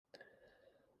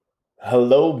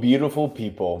Hello, beautiful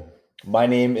people. My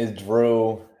name is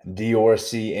Drew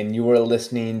Diorsi, and you are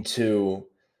listening to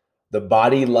the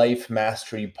Body Life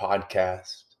Mastery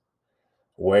Podcast,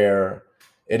 where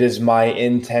it is my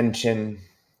intention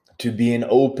to be an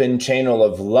open channel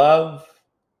of love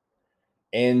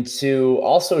and to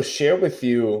also share with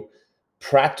you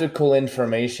practical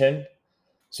information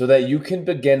so that you can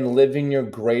begin living your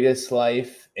greatest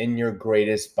life in your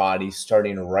greatest body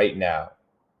starting right now.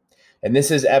 And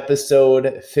this is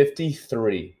episode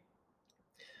 53.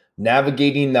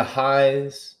 Navigating the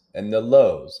highs and the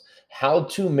lows, how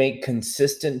to make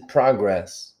consistent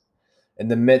progress in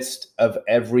the midst of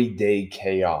everyday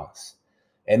chaos.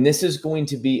 And this is going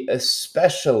to be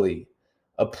especially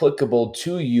applicable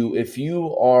to you if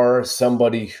you are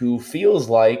somebody who feels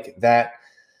like that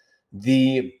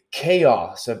the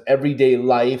chaos of everyday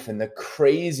life and the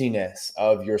craziness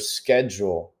of your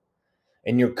schedule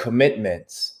and your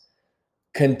commitments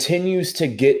continues to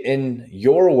get in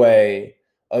your way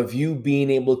of you being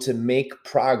able to make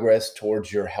progress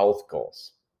towards your health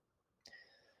goals.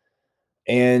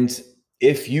 And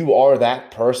if you are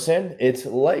that person, it's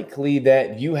likely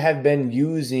that you have been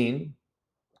using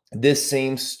this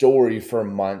same story for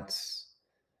months.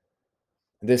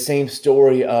 The same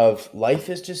story of life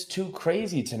is just too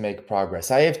crazy to make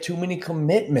progress. I have too many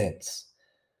commitments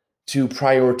to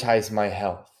prioritize my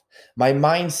health. My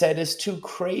mindset is too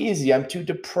crazy. I'm too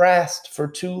depressed for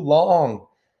too long.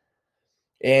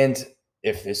 And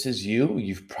if this is you,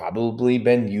 you've probably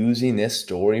been using this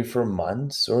story for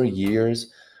months or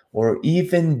years or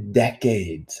even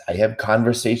decades. I have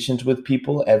conversations with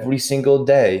people every single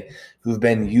day who've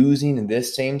been using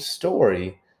this same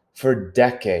story for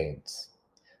decades.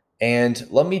 And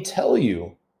let me tell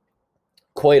you,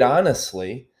 quite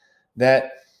honestly,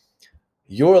 that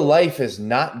your life is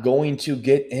not going to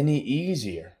get any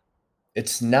easier.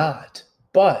 It's not.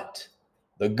 But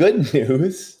the good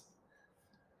news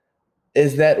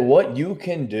is that what you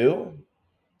can do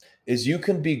is you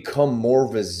can become more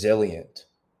resilient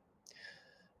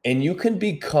and you can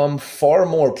become far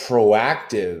more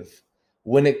proactive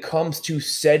when it comes to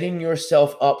setting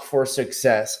yourself up for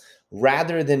success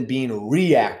rather than being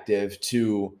reactive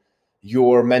to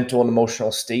your mental and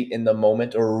emotional state in the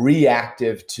moment or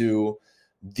reactive to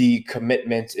the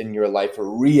commitments in your life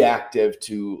or reactive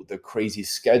to the crazy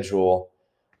schedule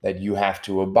that you have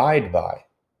to abide by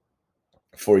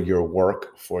for your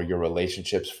work, for your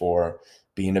relationships, for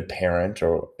being a parent,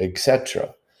 or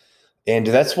etc. And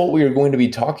that's what we are going to be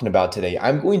talking about today.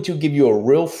 I'm going to give you a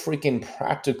real freaking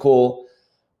practical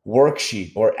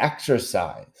worksheet or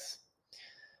exercise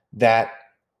that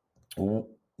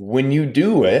when you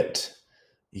do it,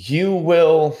 you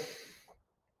will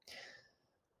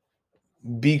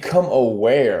become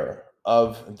aware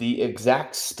of the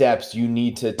exact steps you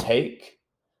need to take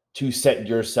to set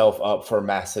yourself up for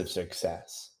massive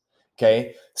success.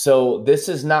 Okay. So this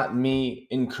is not me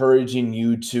encouraging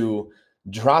you to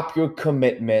drop your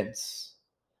commitments,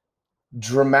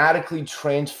 dramatically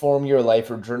transform your life,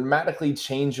 or dramatically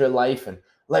change your life and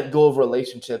let go of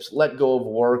relationships, let go of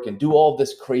work, and do all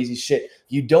this crazy shit.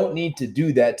 You don't need to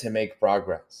do that to make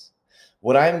progress.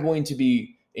 What I'm going to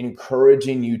be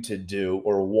encouraging you to do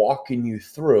or walking you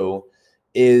through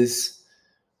is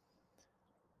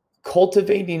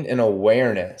cultivating an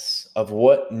awareness of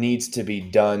what needs to be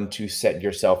done to set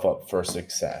yourself up for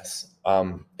success.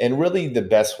 And really, the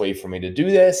best way for me to do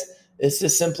this is to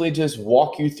simply just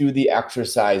walk you through the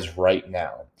exercise right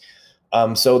now.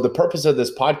 So, the purpose of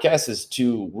this podcast is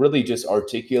to really just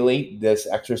articulate this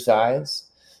exercise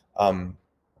um,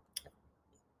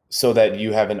 so that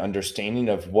you have an understanding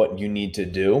of what you need to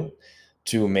do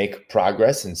to make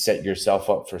progress and set yourself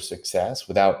up for success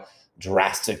without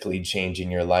drastically changing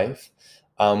your life.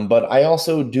 But I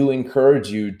also do encourage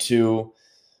you to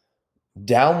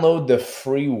download the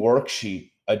free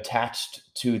worksheet attached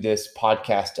to this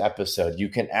podcast episode. You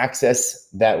can access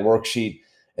that worksheet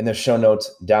in the show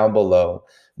notes down below.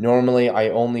 Normally, I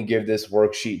only give this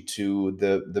worksheet to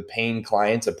the paying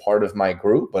clients, a part of my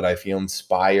group, but I feel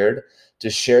inspired to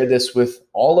share this with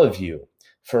all of you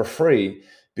for free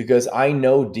because I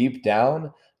know deep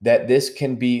down that this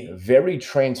can be very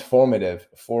transformative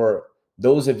for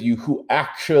those of you who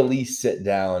actually sit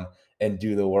down and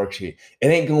do the worksheet. It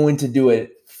ain't going to do a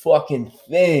fucking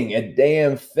thing, a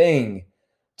damn thing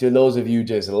to those of you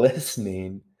just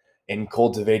listening and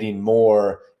cultivating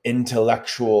more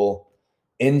intellectual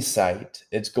insight.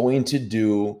 It's going to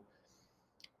do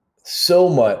so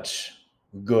much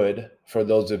good for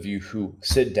those of you who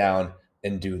sit down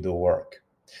and do the work.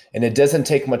 And it doesn't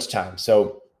take much time.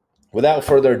 So without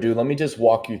further ado, let me just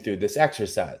walk you through this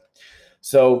exercise.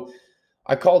 So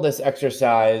I call this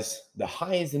exercise the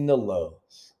highs and the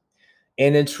lows.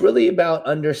 And it's really about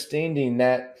understanding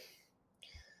that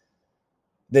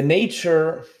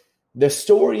the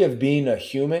story of being a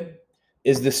human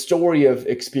is the story of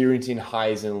experiencing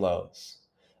highs and lows,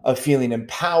 of feeling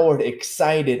empowered,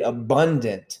 excited,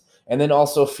 abundant, and then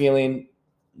also feeling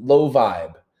low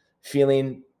vibe,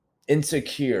 feeling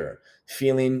insecure,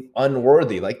 feeling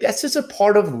unworthy. Like that's just a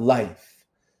part of life.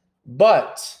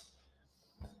 But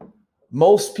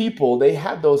most people, they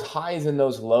have those highs and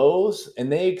those lows,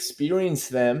 and they experience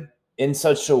them in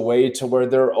such a way to where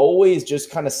they're always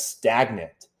just kind of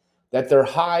stagnant, that their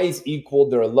highs equal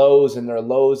their lows and their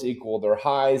lows equal their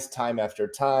highs time after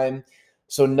time.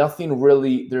 So nothing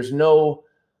really, there's no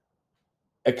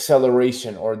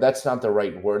acceleration, or that's not the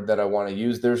right word that I want to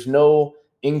use. There's no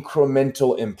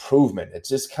incremental improvement. It's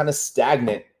just kind of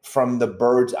stagnant from the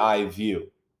bird's eye view,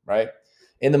 right?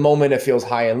 In the moment, it feels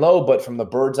high and low, but from the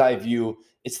bird's eye view,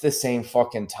 it's the same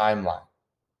fucking timeline.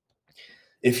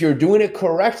 If you're doing it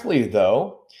correctly,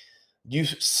 though, you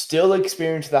still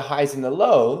experience the highs and the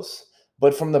lows,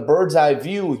 but from the bird's eye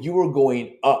view, you are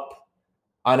going up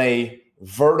on a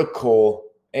vertical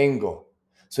angle.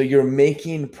 So you're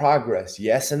making progress.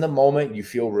 Yes, in the moment you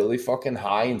feel really fucking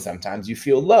high and sometimes you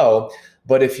feel low,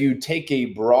 but if you take a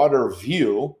broader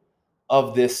view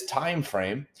of this time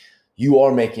frame, you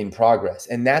are making progress.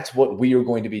 And that's what we are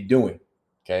going to be doing.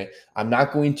 Okay? I'm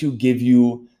not going to give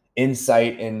you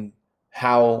insight in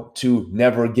how to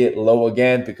never get low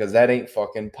again because that ain't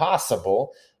fucking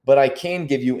possible, but I can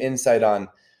give you insight on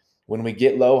when we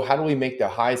get low, how do we make the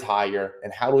highs higher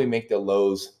and how do we make the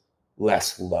lows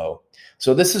less low?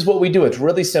 So this is what we do. It's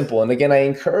really simple. And again, I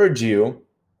encourage you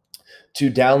to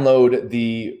download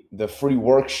the free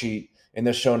worksheet in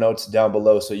the show notes down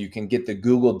below so you can get the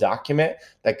Google document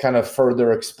that kind of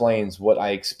further explains what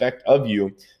I expect of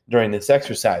you during this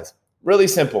exercise. Really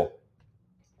simple.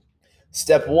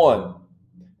 Step one,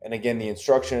 and again, the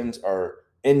instructions are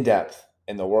in depth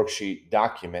in the worksheet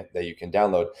document that you can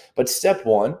download. But step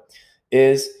one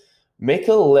is make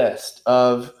a list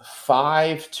of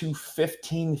 5 to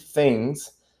 15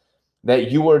 things that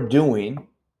you are doing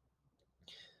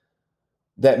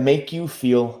that make you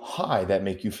feel high, that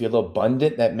make you feel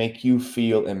abundant, that make you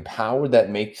feel empowered, that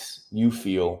makes you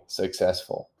feel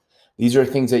successful. These are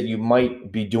things that you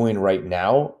might be doing right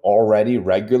now already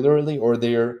regularly, or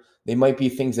they might be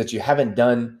things that you haven't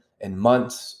done in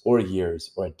months or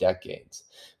years or decades.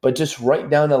 But just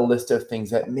write down a list of things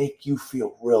that make you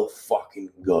feel real fucking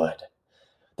good,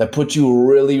 that put you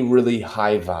really, really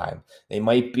high vibe. They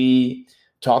might be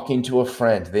talking to a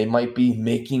friend. They might be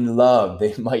making love.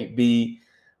 They might be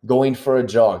going for a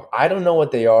jog. I don't know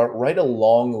what they are. Write a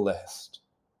long list.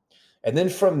 And then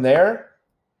from there,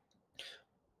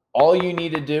 all you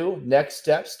need to do, next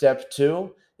step, step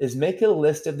two, is make a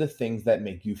list of the things that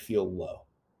make you feel low.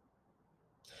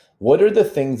 What are the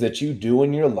things that you do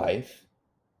in your life?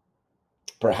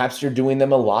 Perhaps you're doing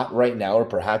them a lot right now, or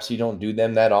perhaps you don't do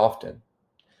them that often.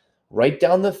 Write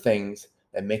down the things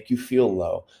that make you feel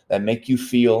low, that make you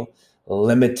feel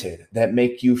limited, that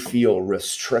make you feel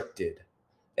restricted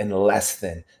and less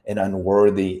than and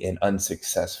unworthy and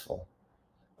unsuccessful.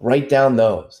 Write down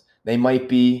those. They might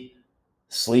be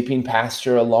sleeping past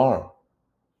your alarm.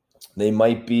 They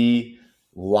might be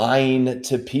lying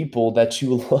to people that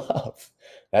you love.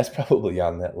 That's probably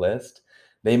on that list.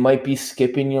 They might be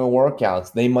skipping your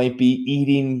workouts. They might be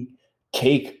eating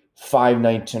cake 5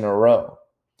 nights in a row.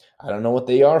 I don't know what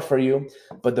they are for you,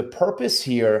 but the purpose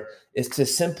here is to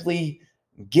simply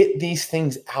get these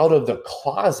things out of the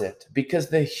closet, because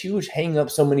the huge hang up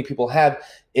so many people have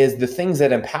is the things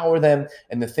that empower them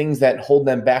and the things that hold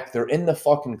them back. They're in the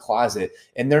fucking closet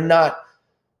and they're not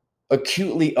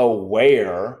acutely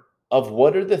aware of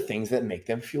what are the things that make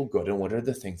them feel good and what are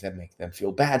the things that make them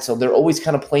feel bad. So they're always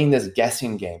kind of playing this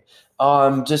guessing game.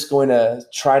 I'm just going to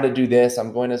try to do this.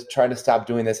 I'm going to try to stop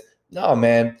doing this. No,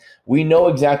 man, we know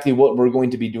exactly what we're going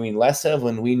to be doing less of,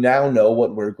 and we now know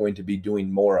what we're going to be doing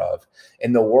more of.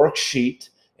 And the worksheet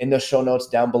in the show notes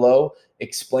down below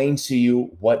explains to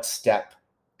you what step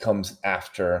comes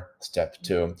after step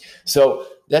two. So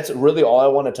that's really all I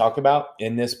want to talk about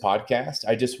in this podcast.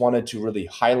 I just wanted to really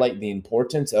highlight the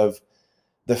importance of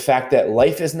the fact that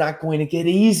life is not going to get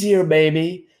easier,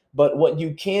 baby. But what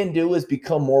you can do is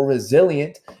become more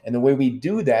resilient. And the way we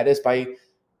do that is by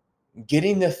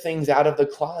getting the things out of the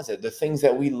closet, the things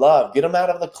that we love, get them out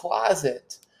of the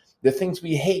closet. The things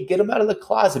we hate, get them out of the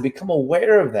closet, become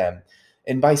aware of them.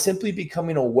 And by simply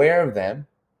becoming aware of them,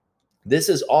 this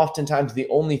is oftentimes the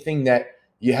only thing that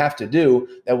you have to do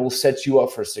that will set you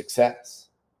up for success.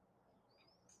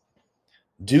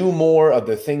 Do more of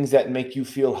the things that make you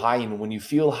feel high. And when you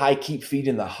feel high, keep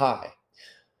feeding the high.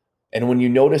 And when you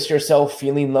notice yourself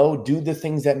feeling low, do the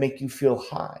things that make you feel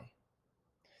high.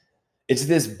 It's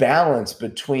this balance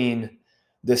between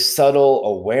the subtle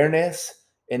awareness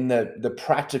and the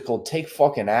practical take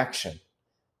fucking action.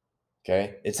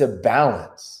 Okay? It's a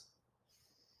balance.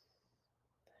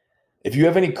 If you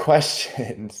have any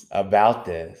questions about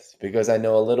this, because I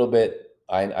know a little bit,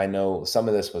 I know some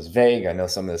of this was vague, I know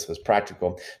some of this was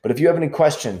practical, but if you have any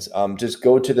questions, just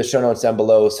go to the show notes down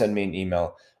below, send me an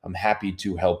email. I'm happy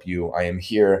to help you. I am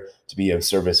here to be of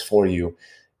service for you.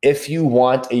 If you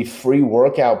want a free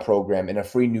workout program and a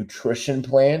free nutrition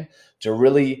plan to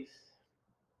really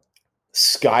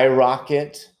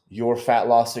skyrocket your fat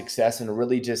loss success and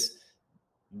really just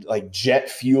like jet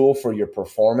fuel for your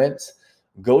performance,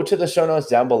 go to the show notes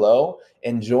down below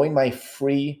and join my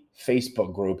free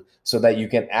Facebook group so that you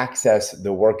can access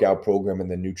the workout program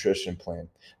and the nutrition plan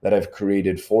that I've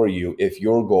created for you if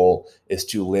your goal is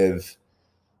to live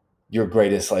your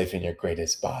greatest life in your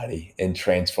greatest body and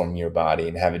transform your body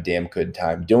and have a damn good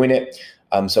time doing it.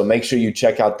 So make sure you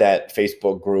check out that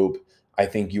Facebook group. I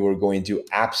think you are going to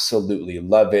absolutely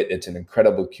love it. It's an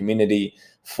incredible community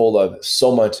full of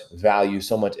so much value,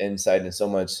 so much insight, and so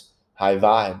much high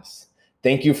vibes.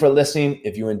 Thank you for listening.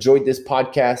 If you enjoyed this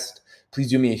podcast, please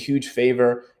do me a huge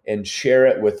favor and share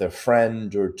it with a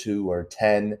friend or 2 or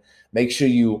 10. Make sure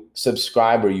you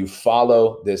subscribe or you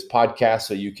follow this podcast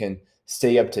so you can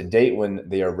stay up to date when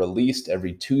they are released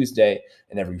every Tuesday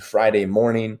and every Friday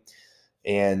morning.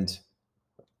 And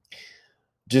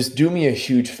just do me a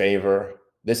huge favor.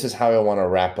 This is how I want to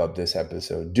wrap up this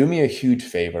episode. Do me a huge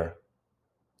favor.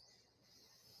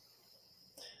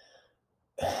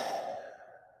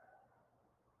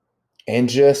 And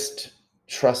just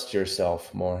trust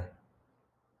yourself more.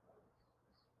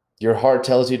 Your heart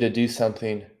tells you to do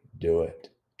something, do it.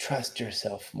 Trust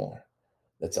yourself more.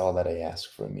 That's all that I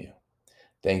ask from you.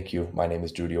 Thank you. My name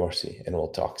is Drew Diorsi, and we'll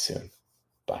talk soon.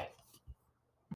 Bye.